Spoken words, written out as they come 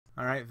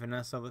All right,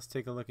 Vanessa, let's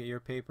take a look at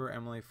your paper.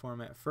 Emily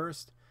format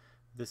first.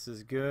 This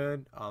is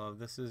good. All of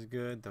this is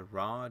good. The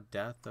raw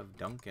death of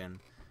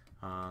Duncan.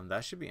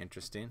 That should be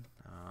interesting.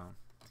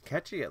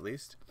 Catchy, at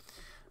least.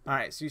 All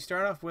right, so you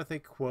start off with a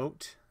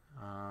quote,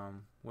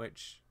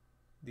 which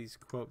these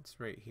quotes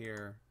right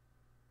here,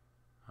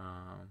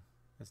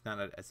 it's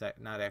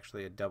not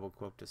actually a double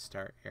quote to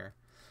start here.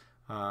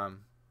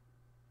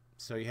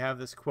 So you have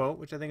this quote,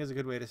 which I think is a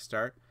good way to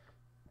start,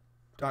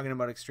 talking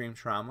about extreme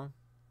trauma.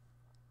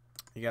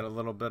 You got a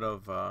little bit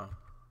of, oh,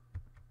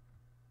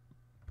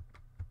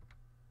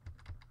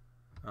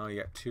 you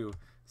got two.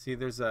 See,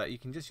 you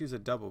can just use a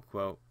double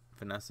quote,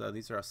 Vanessa.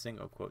 These are all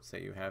single quotes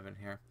that you have in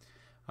here.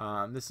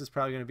 This is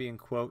probably going to be in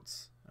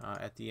quotes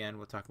at the end.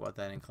 We'll talk about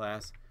that in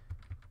class.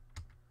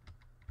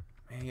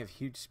 Man, you have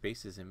huge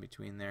spaces in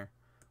between there.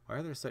 Why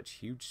are there such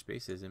huge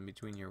spaces in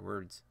between your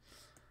words?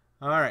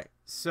 All right,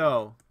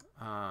 so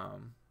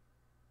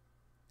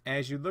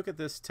as you look at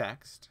this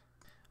text,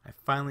 I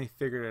finally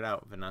figured it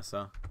out,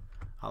 Vanessa.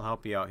 I'll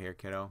help you out here,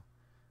 kiddo.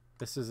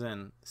 This is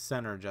in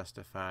center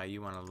justify.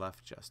 You want to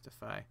left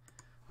justify.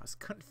 I just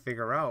couldn't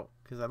figure out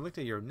because I looked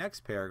at your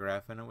next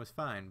paragraph and it was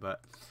fine, but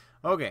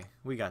okay,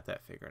 we got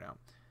that figured out.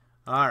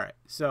 All right,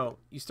 so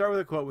you start with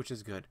a quote, which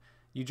is good.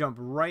 You jump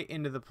right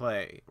into the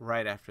play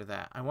right after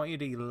that. I want you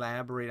to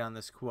elaborate on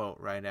this quote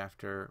right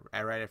after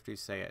you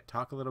say it.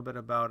 Talk a little bit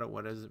about it,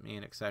 what does it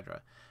mean,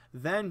 etc.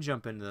 Then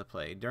jump into the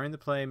play. During the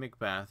play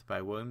Macbeth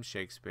by William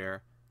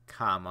Shakespeare,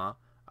 comma,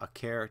 a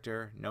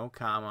character, no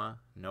comma,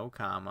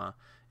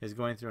 is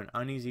going through an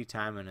uneasy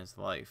time in his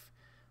life.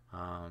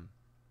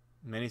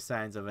 Many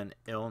signs of an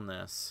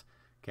illness.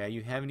 Okay,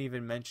 you haven't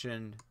even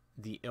mentioned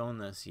the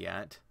illness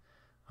yet.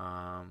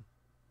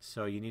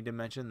 So you need to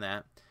mention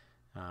that.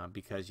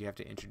 Because you have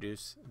to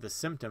introduce the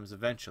symptoms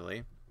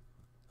eventually,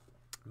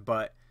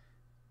 but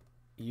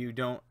you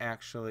don't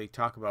actually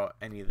talk about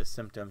any of the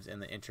symptoms in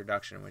the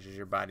introduction, which is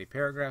your body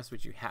paragraphs,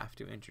 which you have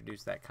to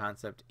introduce that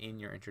concept in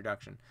your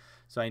introduction.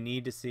 So I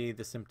need to see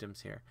the symptoms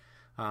here.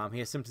 He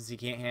has symptoms he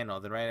can't handle.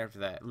 Then right after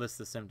that, list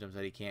the symptoms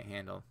that he can't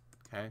handle.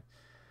 Okay.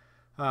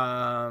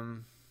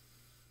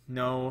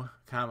 No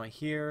comma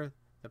here.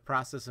 The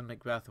process of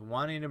Macbeth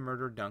wanting to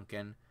murder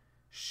Duncan,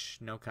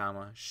 no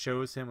comma,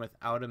 shows him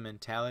without a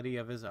mentality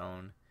of his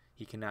own,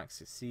 he cannot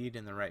succeed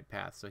in the right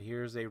path. So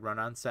here's a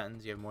run-on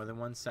sentence. You have more than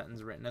one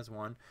sentence written as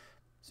one,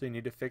 so you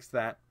need to fix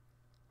that.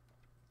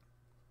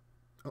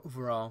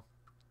 Overall,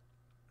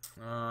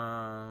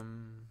 I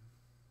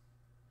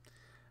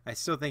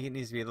still think it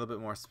needs to be a little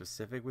bit more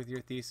specific with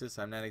your thesis.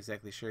 I'm not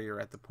exactly sure you're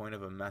at the point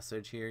of a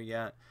message here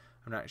yet.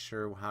 I'm not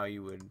sure how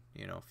you would,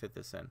 fit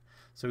this in.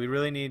 So we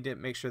really need to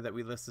make sure that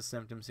we list the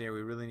symptoms here.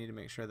 We really need to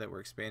make sure that we're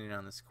expanding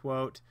on this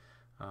quote.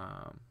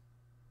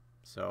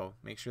 So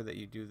make sure that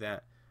you do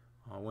that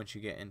once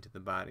you get into the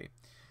body.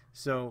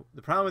 So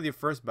the problem with your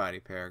first body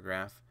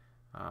paragraph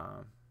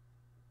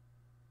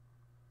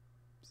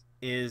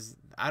is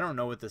I don't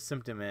know what the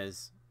symptom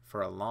is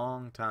for a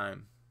long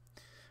time.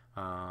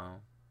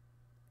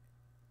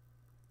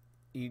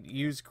 You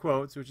use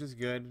quotes, which is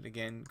good.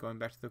 Again, going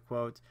back to the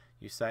quotes,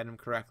 you cite them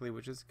correctly,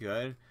 which is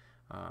good.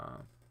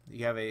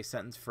 You have a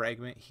sentence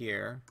fragment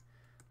here.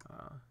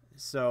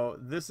 So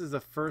this is the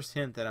first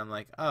hint that I'm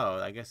like, oh,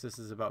 I guess this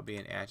is about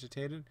being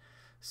agitated.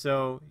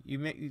 So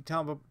you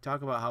talk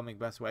about how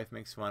Macbeth's wife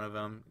makes fun of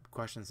him,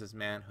 questions his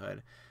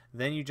manhood.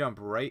 Then you jump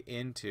right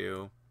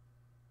into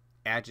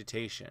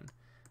agitation.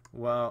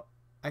 Well,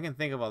 I can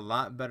think of a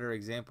lot better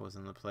examples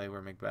in the play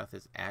where Macbeth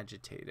is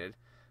agitated.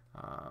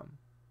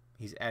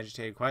 He's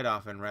agitated quite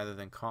often rather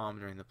than calm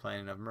during the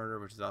planning of murder,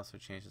 which has also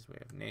changed his way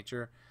of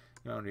nature.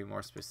 You want to be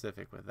more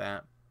specific with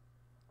that.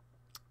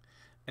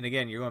 And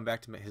again, you're going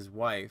back to his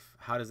wife.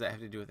 How does that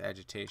have to do with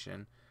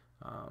agitation?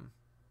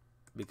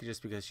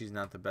 Just because she's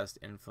not the best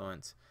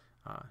influence.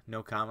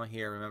 No comma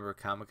here. Remember,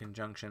 comma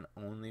conjunction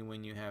only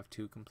when you have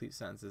two complete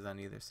sentences on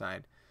either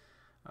side.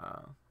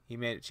 He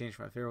made it change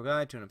from a feral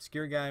guy to an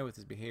obscure guy, with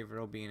his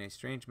behavioral being a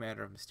strange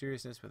matter of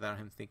mysteriousness without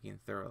him thinking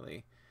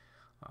thoroughly.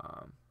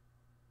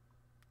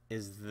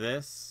 Is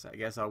this, I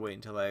guess I'll wait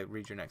until I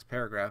read your next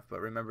paragraph,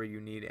 but remember you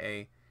need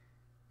a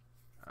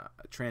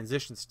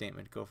transition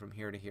statement to go from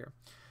here to here.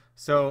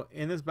 So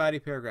in this body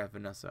paragraph,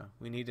 Vanessa,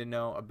 we need to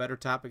know a better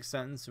topic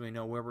sentence so we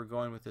know where we're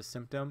going with the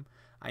symptom.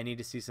 I need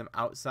to see some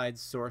outside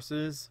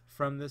sources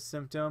from this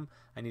symptom.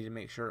 I need to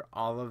make sure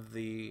all of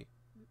the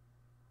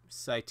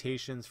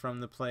citations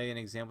from the play and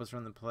examples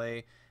from the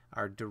play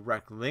are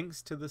direct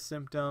links to the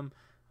symptom.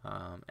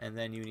 And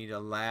then you need to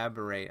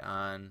elaborate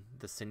on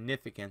the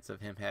significance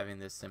of him having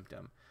this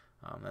symptom.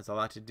 That's a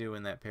lot to do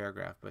in that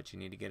paragraph, but you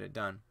need to get it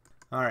done.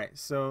 Alright,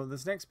 so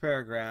this next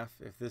paragraph,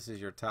 if this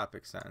is your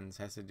topic sentence,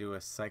 has to do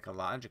with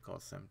psychological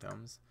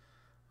symptoms.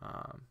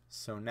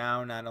 So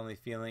now not only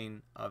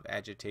feeling of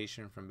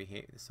agitation from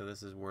behavior, so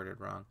this is worded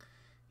wrong,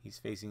 he's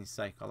facing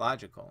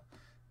psychological.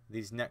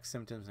 These next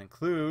symptoms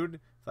include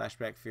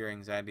flashback fear,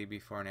 anxiety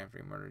before and after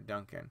he murdered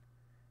Duncan,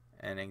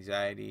 and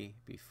anxiety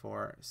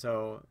before.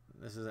 So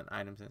this is an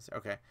item sentence.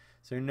 Okay,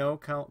 so no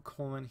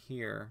colon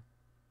here.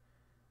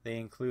 They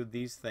include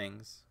these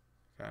things.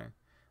 Okay,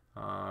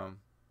 Okay,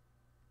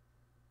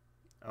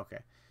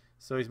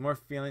 so he's more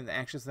feeling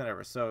anxious than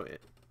ever. So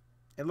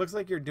it looks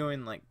like you're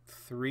doing like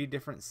 3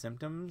 different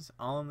symptoms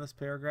all in this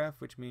paragraph,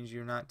 which means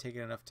you're not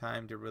taking enough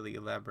time to really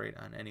elaborate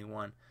on any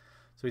one.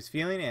 So he's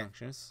feeling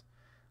anxious.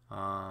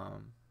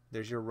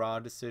 There's your raw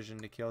decision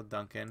to kill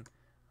Duncan.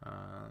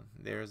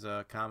 There's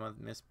a comma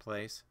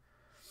misplace.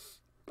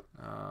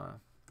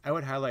 I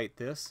would highlight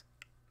this.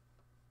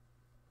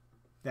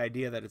 The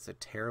idea that it's a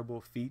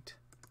terrible feat.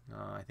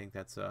 I think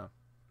that's a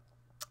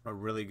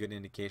really good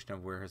indication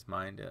of where his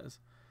mind is.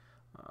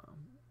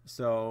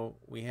 So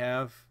we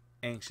have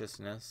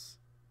anxiousness,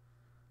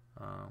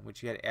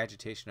 which you had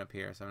agitation up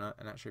here, so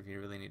I'm not sure if you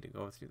really need to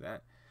go through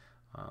that.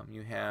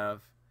 You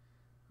have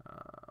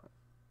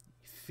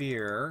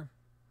fear.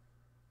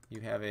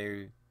 You have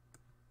a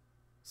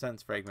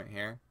sentence fragment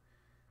here,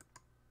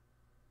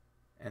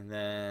 and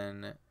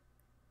then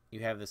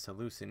you have this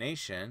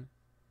hallucination,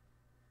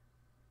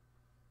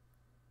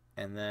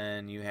 and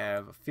then you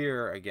have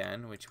fear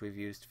again, which we've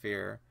used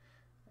fear,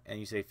 and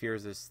you say fear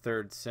is this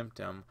 3rd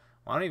symptom.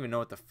 Well, I don't even know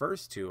what the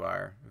first 2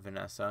 are,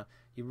 Vanessa.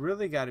 You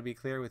really got to be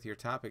clear with your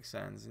topic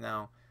sentence.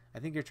 Now, I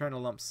think you're trying to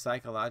lump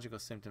psychological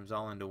symptoms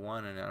all into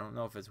one, and I don't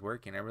know if it's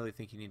working. I really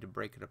think you need to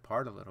break it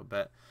apart a little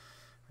bit.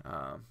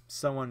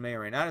 Someone may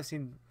or may not have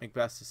seen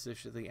Macbeth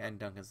suspiciously end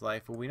Duncan's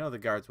life. Well, we know the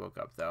guards woke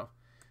up, though.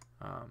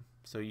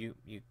 So you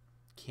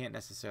can't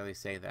necessarily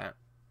say that.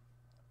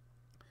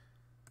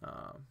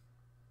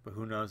 But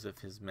who knows if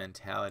his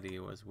mentality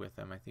was with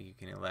him. I think you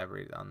can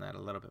elaborate on that a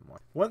little bit more.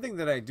 One thing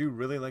that I do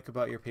really like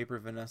about your paper,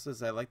 Vanessa,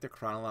 is I like the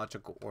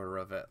chronological order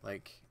of it.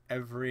 Like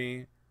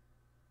the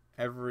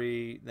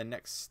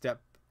next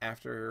step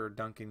after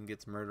Duncan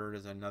gets murdered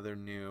is another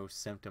new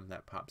symptom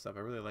that pops up. I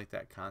really like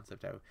that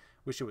concept. I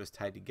wish it was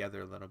tied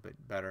together a little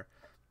bit better.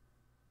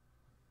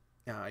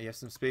 You have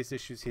some space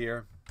issues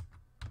here.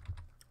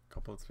 A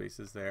couple of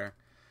spaces there.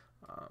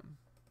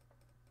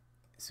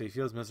 So he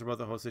feels miserable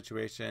about the whole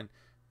situation.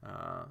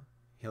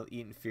 He'll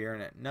eat in fear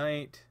and at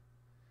night.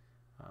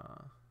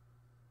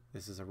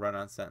 This is a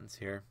run-on sentence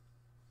here.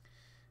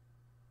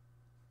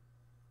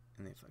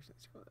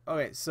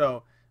 Okay,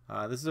 so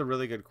this is a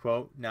really good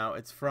quote. Now,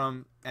 it's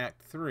from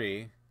Act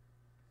 3,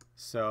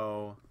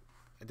 so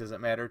does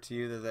it matter to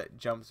you that that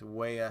jumps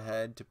way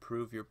ahead to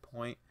prove your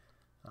point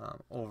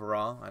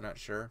overall? I'm not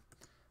sure.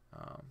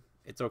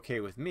 It's okay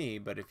with me,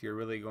 but if you're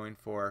really going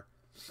for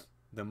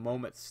the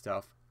moment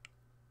stuff,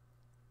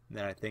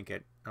 then I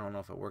don't know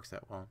if it works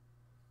that well.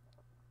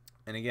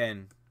 And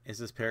again, is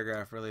this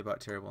paragraph really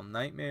about terrible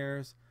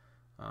nightmares?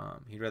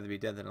 He'd rather be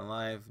dead than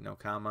alive, no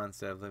comma,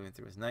 instead of living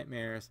through his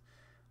nightmares.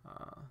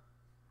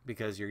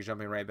 Because you're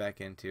jumping right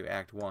back into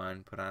Act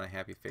 1, put on a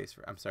happy face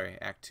for,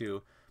 Act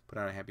 2, put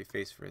on a happy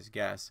face for his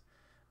guests.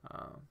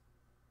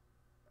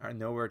 Are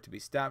nowhere to be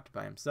stopped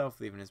by himself,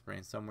 leaving his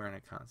brain somewhere in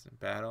a constant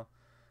battle.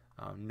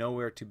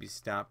 Nowhere to be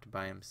stopped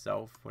by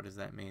himself. What does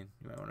that mean?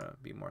 You might want to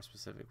be more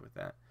specific with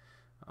that.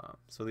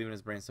 So leaving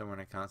his brain somewhere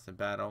in a constant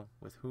battle.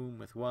 With whom,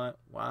 with what,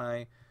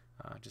 why?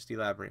 Just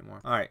elaborate more.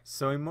 Alright,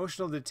 so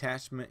emotional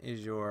detachment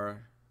is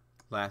your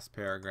last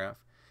paragraph.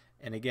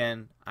 And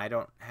again, I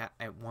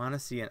want to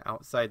see an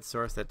outside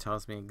source that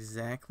tells me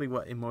exactly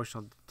what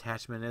emotional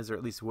detachment is, or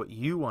at least what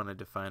you want to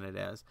define it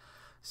as.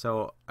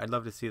 So I'd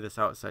love to see this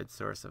outside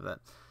source of that.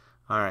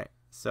 Alright,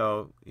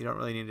 so you don't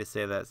really need to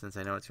say that since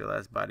I know it's your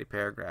last body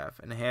paragraph.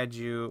 And had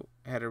you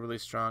had a really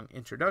strong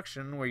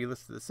introduction where you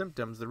listed the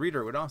symptoms, the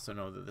reader would also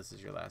know that this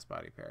is your last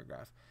body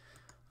paragraph.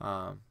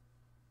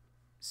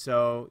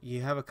 So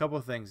you have a couple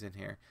of things in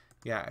here.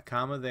 You got a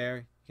comma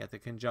there, you got the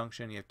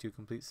conjunction, you have 2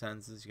 complete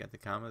sentences, you got the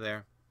comma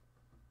there.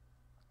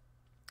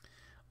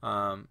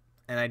 And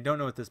I don't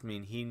know what this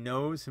means. He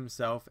knows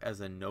himself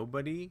as a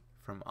nobody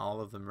from all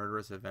of the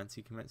murderous events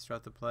he commits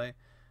throughout the play.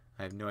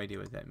 I have no idea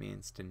what that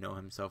means, to know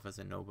himself as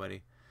a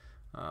nobody.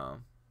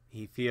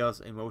 He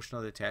feels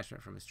emotional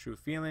detachment from his true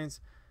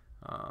feelings.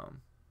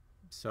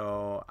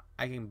 So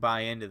I can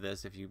buy into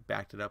this if you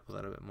backed it up a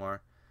little bit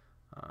more.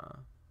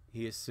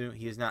 He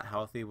is not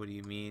healthy. What do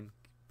you mean?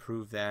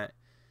 Prove that.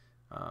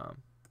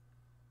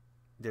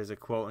 There's a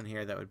quote in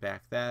here that would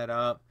back that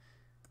up.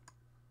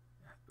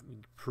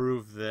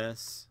 Prove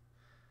this.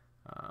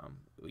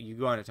 You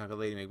go on to talk about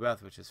Lady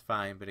Macbeth, which is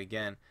fine, but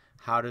again,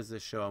 how does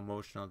this show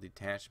emotional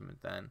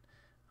detachment then?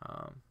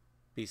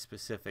 Be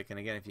specific. And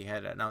again, if you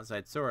had an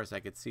outside source, I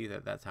could see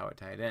that that's how it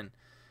tied in.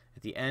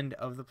 At the end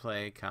of the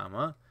play,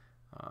 comma,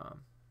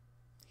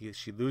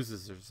 she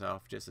loses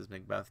herself just as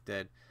Macbeth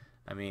did.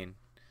 I mean,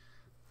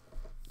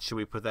 should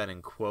we put that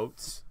in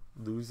quotes?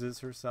 Loses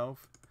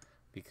herself,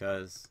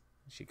 because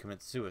she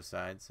commits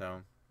suicide.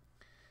 So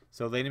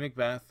Lady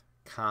Macbeth,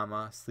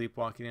 comma,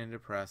 sleepwalking and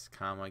depressed,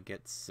 comma,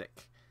 gets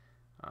sick.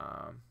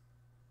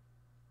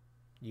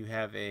 You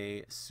have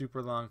a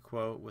super long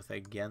quote with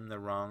again the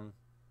wrong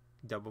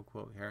double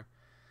quote here.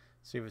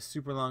 So you have a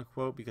super long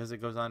quote because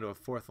it goes on to a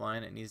 4th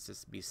line. It needs to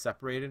be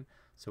separated.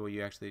 So what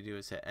you actually do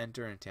is hit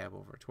enter and tab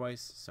over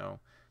twice. So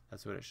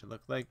that's what it should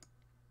look like.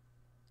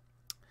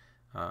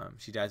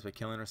 She dies by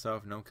killing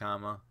herself, no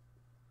comma.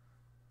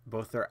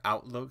 Both their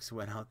outlooks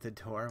went out the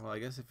door. Well, I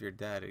guess if you're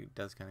dead, it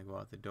does kind of go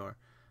out the door.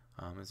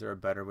 Is there a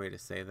better way to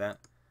say that?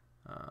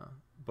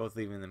 Both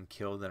leaving them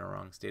killed in a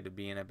wrong state of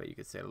being. I bet you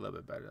could say it a little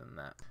bit better than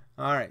that.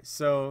 All right,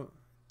 so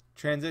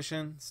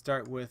transition.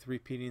 Start with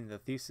repeating the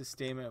thesis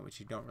statement, which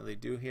you don't really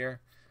do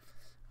here.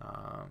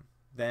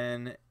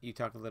 Then you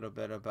talk a little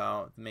bit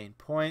about the main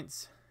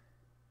points.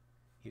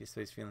 He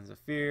displays feelings of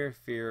fear.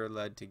 Fear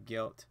led to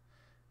guilt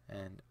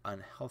and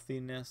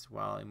unhealthiness,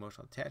 while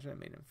emotional attachment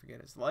made him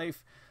forget his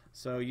life.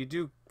 So you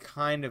do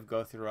kind of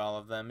go through all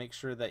of them. Make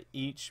sure that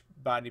each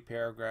body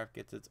paragraph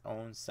gets its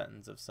own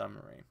sentence of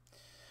summary.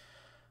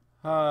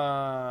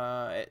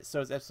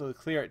 So it's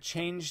absolutely clear it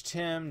changed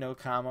him. No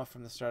comma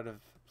from the start of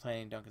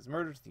planning Duncan's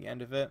murder to the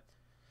end of it.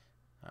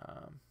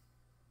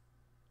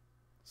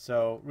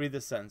 So read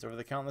the sentence. Over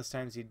the countless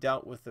times he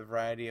dealt with the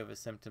variety of his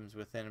symptoms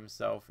within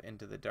himself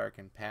into the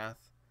darkened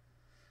path.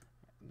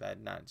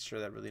 I'm not sure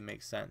that really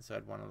makes sense, so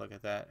I'd want to look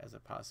at that as a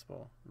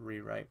possible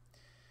rewrite.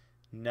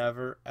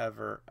 Never,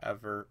 ever,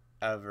 ever,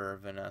 ever,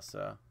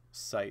 Vanessa,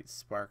 cite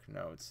Spark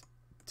Notes.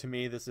 To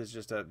me, this is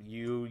just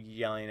you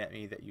yelling at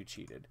me that you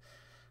cheated.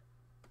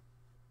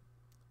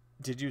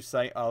 Did you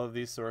cite all of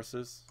these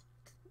sources?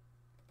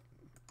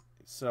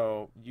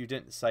 So you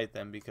didn't cite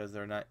them because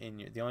they're not in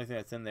you. The only thing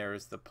that's in there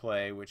is the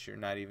play, which you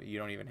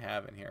don't even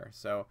have in here.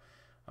 So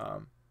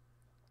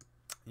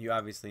you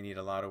obviously need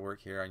a lot of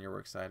work here on your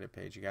works cited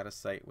page. You got to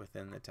cite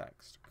within the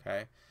text.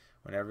 Okay.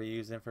 Whenever you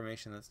use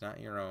information that's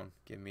not your own,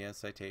 give me a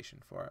citation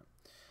for it.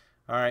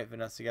 All right,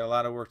 Vanessa, you got a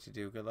lot of work to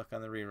do. Good luck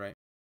on the rewrite.